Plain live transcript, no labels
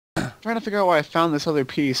trying to figure out why I found this other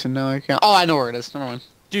piece and now I can't. Oh, I know where it is. Never mind.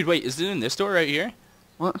 Dude, wait, is it in this door right here?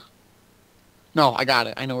 What? No, I got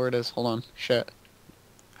it. I know where it is. Hold on. Shit.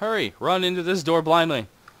 Hurry, run into this door blindly.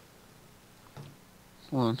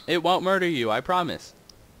 Hold on. It won't murder you, I promise.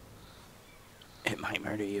 It might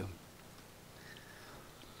murder you.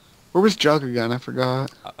 Where was Jug again? I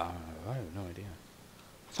forgot. I have no idea.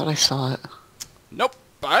 I thought I saw it. Nope,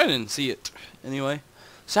 I didn't see it. Anyway,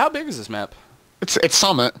 so how big is this map? It's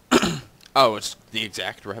Summit. Oh, it's the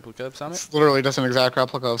exact replica of Summit? It's literally just an exact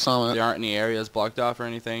replica of Summit. There aren't any areas blocked off or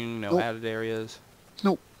anything? No Nope. added areas?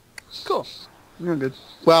 Nope. Cool. You're good.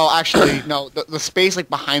 Well, actually, no. The space like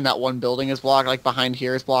behind that one building is blocked. Like behind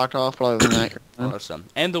here is blocked off. But other than that, you're fine. Awesome.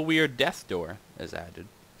 And the weird death door is added.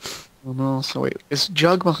 Oh no. So wait, is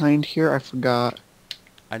Jug behind here? I forgot.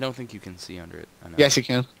 I don't think you can see under it. I know. Yes, you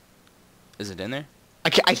can. Is it in there?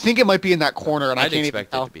 I think it might be in that corner, and I I'd can't even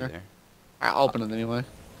expect tell. it to be there. I'll open it anyway.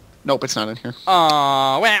 Nope, it's not in here. Aww,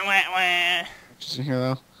 wah, wah, wah. It's in here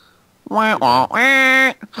though. Wah, wah,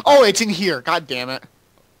 wah. Oh, it's in here. God damn it.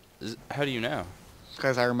 How do you know?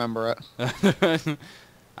 Because I remember it.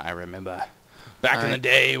 I remember. Back in the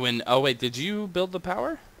day when... Oh, wait, did you build the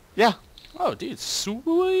power? Yeah. Oh, dude,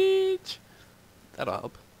 sweet. That'll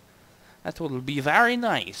help. That will be very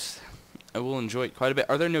nice. I will enjoy it quite a bit.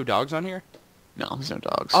 Are there no dogs on here? No, there's no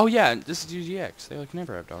dogs. Oh, yeah, this is UGX. They, like,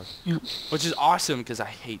 never have dogs. Yeah. Which is awesome, because I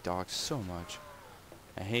hate dogs so much.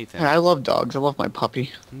 I hate them. Yeah, I love dogs. I love my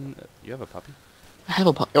puppy. You have a puppy? I have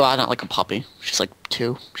a puppy. Well, not like a puppy. She's like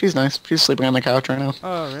 2. She's nice. She's sleeping on the couch right now.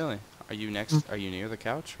 Oh, really? Are you next? Are you near the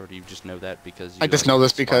couch, or do you just know that because you I just know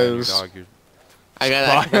this spy on your because dog? I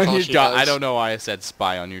got Spy on your dog. I don't know why I said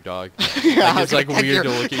spy on your dog. Yeah, Like, it's like weird to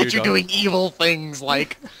look at your you're dog. doing evil things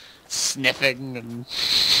like sniffing and...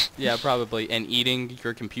 Yeah, probably. And eating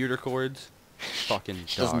your computer cords. Fucking dogs.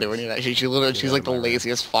 She doesn't do any of that. She literally, she's Yeah, like the whatever.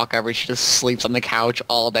 laziest fuck ever. She just sleeps on the couch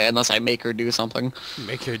all day unless I make her do something.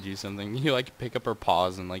 Make her do something. You like pick up her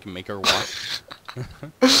paws and like make her walk.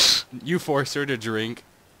 You force her to drink.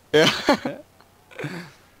 Yeah.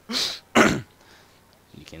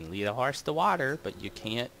 You can lead a horse to water, but you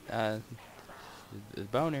can't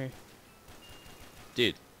boner.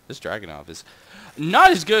 Dude, this Dragunov is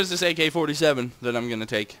not as good as this AK-47 that I'm gonna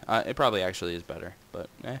take. It probably actually is better, but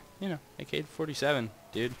you know, AK-47,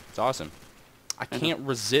 dude, it's awesome. I can't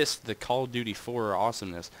resist the Call of Duty 4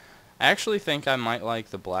 awesomeness. I actually think I might like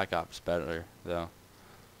the Black Ops better, though.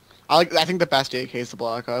 I think the best AK is the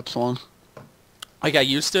Black Ops one. Like, I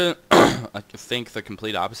used to think the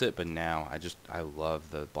complete opposite, but now I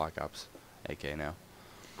love the Black Ops AK now.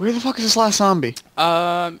 Where the fuck is this last zombie?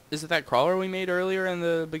 Is it that crawler we made earlier in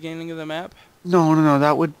the beginning of the map? No.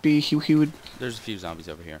 That would be he would. There's a few zombies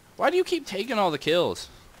over here. Why do you keep taking all the kills?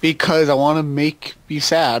 Because I want to make you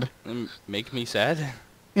sad. Make me sad?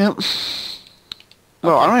 Yep.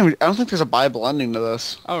 Well, I don't think there's a Bible ending to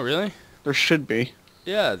this. Oh, really? There should be.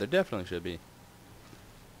 Yeah, there definitely should be.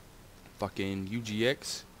 Fucking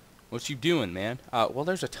UGX. What you doing, man? Well,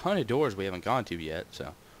 there's a ton of doors we haven't gone to yet,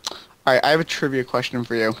 so. Alright, I have a trivia question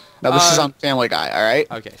for you. Now, this is on Family Guy, alright?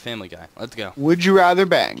 Okay, Family Guy. Let's go. Would you rather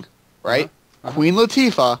bang, right? Queen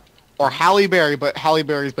Latifah or Halle Berry, but Halle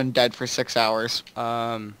Berry's been dead for 6 hours?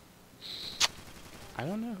 I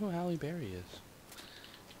don't know who Halle Berry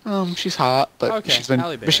is. She's hot, but Okay, she's been,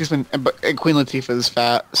 Halle Berry. but she's been, but Queen Latifah is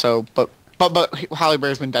fat, so, but Halle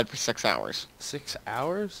Berry's been dead for 6 hours. 6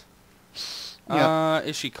 hours? Yeah.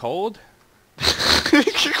 Is she cold? You're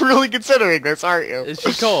really considering this, aren't you? Is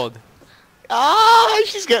she cold?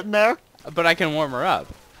 She's getting there. But I can warm her up.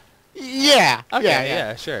 Yeah. Okay,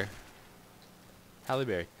 Yeah. Sure. Halle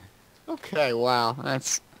Berry. Okay, wow,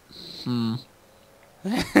 that's...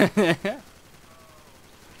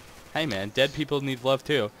 Hey man, dead people need love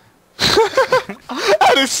too.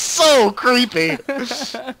 That is so creepy.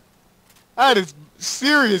 That is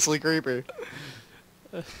seriously creepy.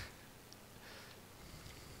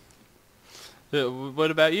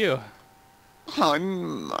 What about you?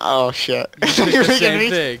 Oh shit. The You're making same me...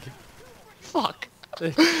 thing. Fuck.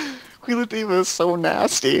 Queen Latifah is so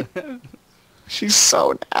nasty. She's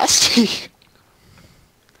so nasty.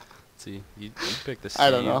 See, you picked the I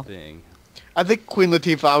don't know. same thing. I think Queen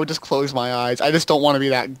Latifah, I would just close my eyes. I just don't want to be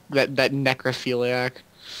that necrophiliac.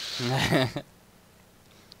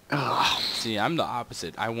 Ugh. See, I'm the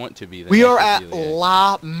opposite. I want to be the We are at necrophiliac.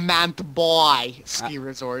 La Mantboy ski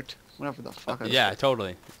resort. Whatever the fuck it is. Yeah,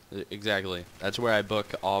 totally. Exactly. That's where I book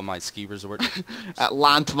all my ski resort. At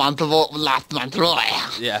Lantmantoy.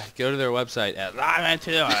 Yeah, go to their website at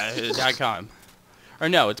 .com. Or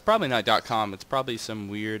no, it's probably not .com. It's probably some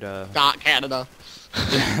weird Canada.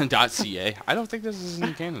 .ca. I don't think this is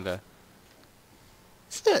in Canada.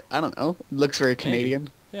 That's it. I don't know. It looks very Maybe. Canadian.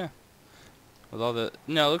 Yeah. With all the...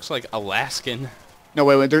 No, it looks like Alaskan. No,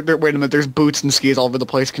 wait, wait, wait a minute. There's boots and skis all over the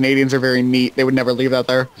place. Canadians are very neat. They would never leave that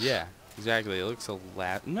there. Yeah, exactly. It looks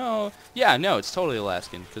No. Yeah, no, it's totally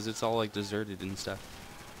Alaskan, because it's all, like, deserted and stuff.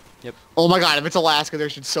 Yep. Oh my god, if it's Alaska, there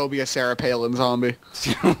should so be a Sarah Palin zombie.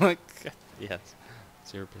 Yes.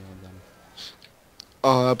 Zero zombie.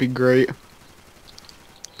 Oh, that'd be great.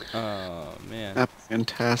 Oh, man. That's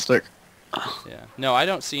fantastic. Yeah. No, I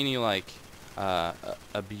don't see any, like,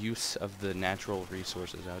 abuse of the natural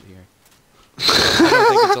resources out here. I don't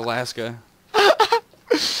think it's Alaska.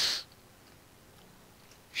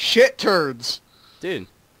 Shit turds. Dude.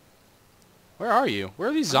 Where are you? Where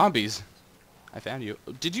are these zombies? I found you.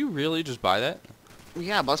 Did you really just buy that?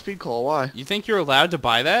 Yeah, must be cool. Why? You think you're allowed to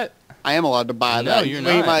buy that? I am allowed to buy No, that. you're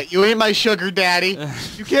You ain't my sugar daddy.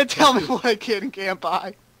 You can't tell me what I can and can't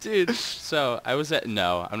buy. Dude, so I was at...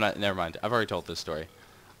 No, I'm not... Never mind. I've already told this story.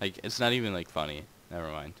 Like, it's not even, like, funny. Never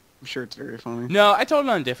mind. I'm sure it's very funny. No, I told it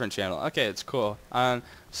on a different channel. Okay, it's cool.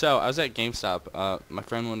 So I was at GameStop. My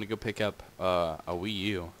friend wanted to go pick up a Wii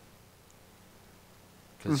U.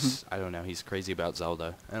 Because, I don't know, he's crazy about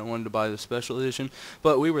Zelda. And wanted to buy the special edition.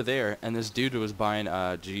 But we were there, and this dude was buying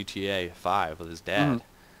GTA 5 with his dad.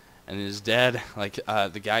 And his dad, like,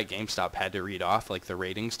 the guy at GameStop had to read off, like, the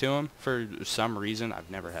ratings to him for some reason.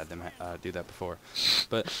 I've never had them do that before.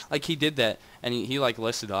 But, like, he did that, and he like,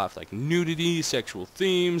 listed off, like, nudity, sexual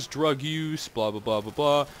themes, drug use, blah, blah, blah, blah,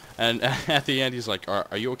 blah. And at the end, he's like, are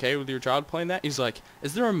you okay with your child playing that? He's like,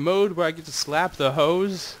 is there a mode where I get to slap the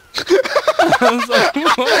hose? I was like,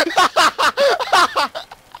 what?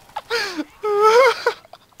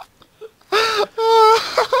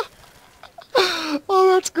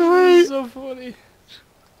 Oh, that's great. So funny.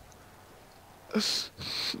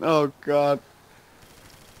 Oh, God.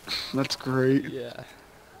 That's great. Yeah.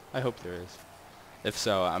 I hope there is. If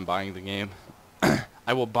so, I'm buying the game.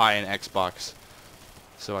 I will buy an Xbox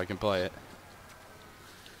so I can play it.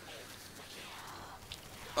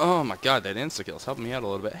 Oh my god, that Instakill's helping me out a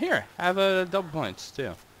little bit. Here, have a double points,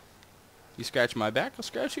 too. You scratch my back, I'll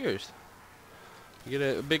scratch yours. You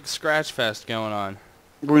get a big scratch fest going on.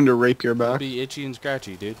 I'm going to rape your back. Be itchy and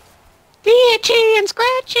scratchy, dude. The Itchy and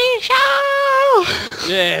Scratchy Show!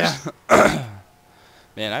 Yeah!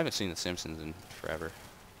 Man, I haven't seen The Simpsons in forever.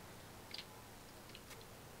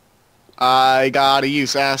 I got a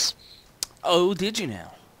use ass. Oh, did you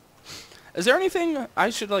now? Is there anything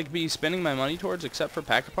I should, like, be spending my money towards except for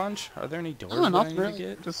Pack-a-Punch? Are there any doors Oh, that I nothing need really. to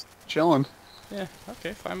get? Just chilling. Yeah,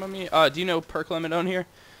 okay, fine by me. Do you know perk limit on here?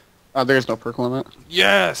 There's no perk limit.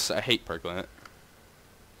 Yes! I hate perk limit.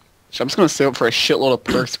 So I'm just going to save up for a shitload of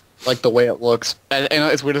perks, like the way it looks. And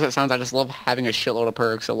as weird as it sounds, I just love having a shitload of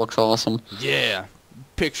perks. It looks awesome. Yeah.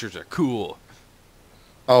 Pictures are cool.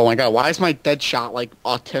 Oh my god, why is my dead shot, like,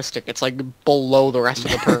 autistic? It's, like, below the rest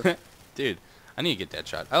of the perk. Dude, I need to get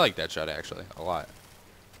Deadshot. I like Deadshot, actually, a lot.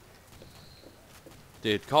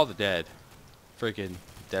 Dude, Call the Dead. Freaking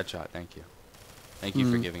Deadshot, thank you. Thank you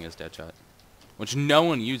for giving us Deadshot. Which no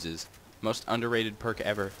one uses. Most underrated perk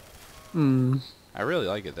ever. I really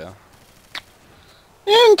like it, though.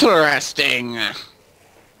 Interesting.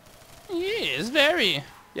 Yes, very.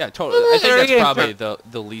 Yeah, totally. I think that's probably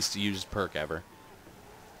the least used perk ever.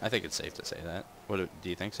 I think it's safe to say that. Do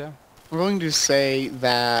you think so? I'm going to say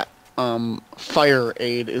that Fire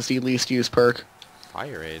Aid is the least used perk.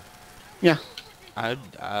 Fire Aid? Yeah.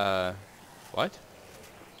 What?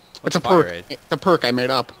 It's a Fire perk. Aid? It's a perk I made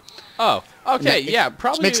up. Oh, okay, yeah, It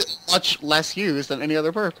probably... makes it much less used than any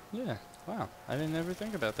other perk. Yeah, wow, I didn't ever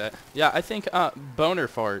think about that. Yeah, I think Boner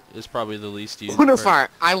Fart is probably the least used Boner perk.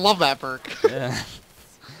 Fart. I love that perk. Yeah.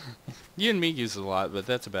 You and me use it a lot, but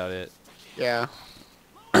that's about it. Yeah.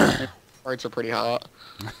 Farts are pretty hot.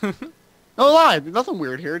 No lie, nothing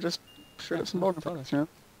weird here, just straight up some boner farts, yeah.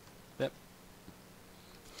 Yep.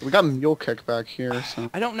 We got Mule Kick back here, so...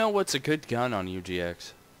 I don't know what's a good gun on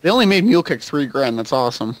UGX. They only made Mule Kick $3,000, that's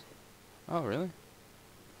awesome. Oh, really?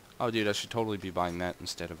 Oh, dude, I should totally be buying that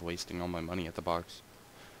instead of wasting all my money at the box.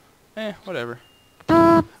 Whatever.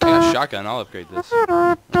 I got a shotgun, I'll upgrade this.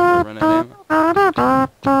 Run out of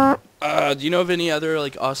ammo. Do you know of any other,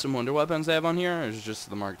 like, awesome wonder weapons they have on here, or is it just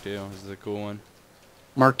the Mark II? Is it a cool one?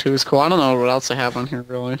 Mark II is cool. I don't know what else they have on here,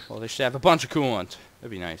 really. Well, they should have a bunch of cool ones.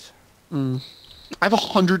 That'd be nice. I have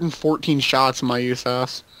 114 shots in my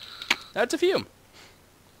USS. That's a few.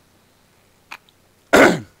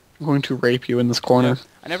 I'm going to rape you in this corner. Yeah,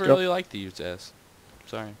 I never really liked the USS.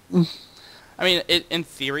 Sorry. I mean, in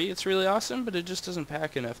theory, it's really awesome, but it just doesn't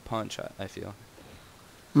pack enough punch, I feel.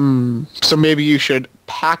 So maybe you should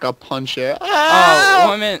pack a punch it. Oh,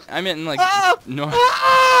 well, I meant in, like, no.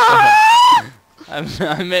 I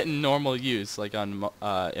I meant in normal use, like on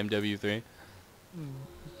MW3.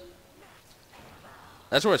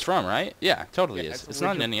 That's where it's from, right? Yeah, totally Yeah, is. It's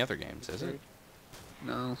not in any other games, is it?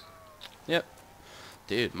 No. Yep.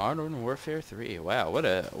 Dude, Modern Warfare 3. Wow, what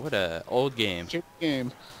a old game. Shit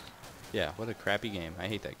game. Yeah, what a crappy game. I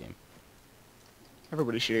hate that game.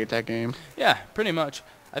 Everybody should hate that game. Yeah, pretty much.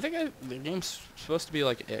 I think the game's supposed to be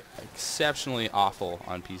like exceptionally awful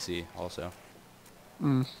on PC also.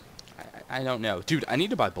 Mm. I don't know. Dude, I need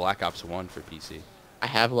to buy Black Ops 1 for PC. I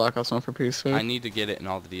have Black Ops 1 for PC. I need to get it in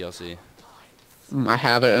all the DLC. I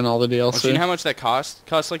have it in all the DLC. Do you know how much that costs?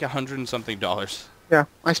 Costs like $100 and something. Yeah,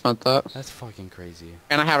 I spent that. That's fucking crazy.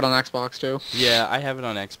 And I have it on Xbox too. Yeah, I have it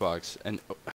on Xbox, and